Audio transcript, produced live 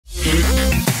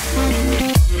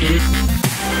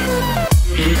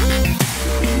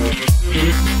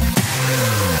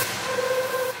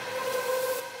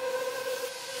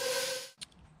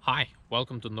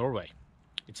welcome to Norway.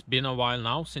 It's been a while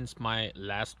now since my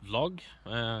last vlog,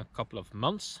 a couple of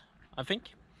months I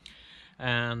think,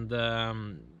 and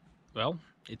well,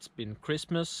 it's been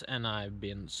Christmas and I've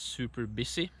been super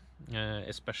busy,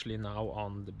 especially now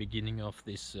on the beginning of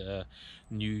this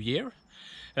new year.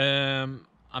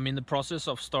 I'm in the process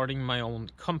of starting my own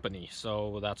company,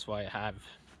 so that's why I have,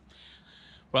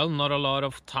 well, not a lot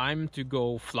of time to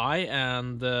go fly,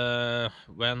 and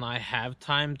when I have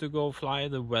time to go fly,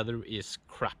 the weather is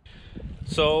crap.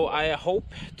 So I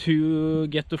hope to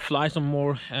get to fly some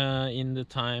more in the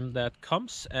time that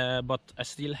comes, but I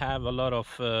still have a lot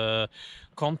of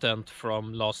content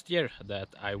from last year that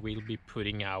I will be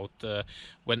putting out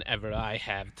whenever I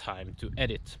have time to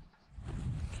edit.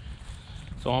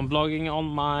 So I'm vlogging on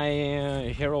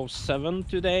my Hero 7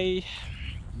 today.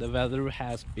 The weather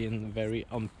has been very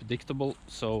unpredictable,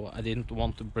 so I didn't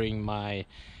want to bring my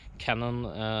Canon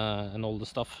and all the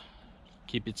stuff.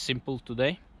 Keep it simple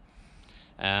today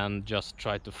and just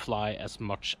try to fly as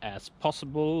much as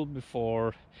possible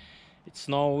before it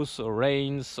snows or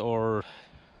rains, or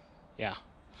yeah.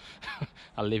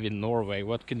 I live in Norway,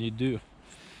 what can you do?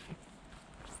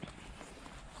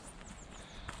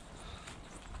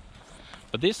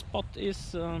 But this spot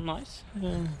is nice.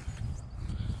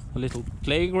 A little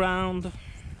playground,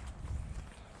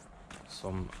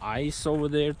 some ice over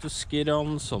there to skid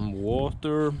on, some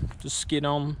water to skid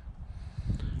on,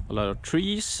 a lot of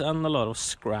trees and a lot of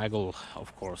scraggle,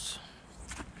 of course.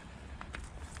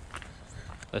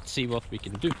 Let's see what we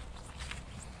can do.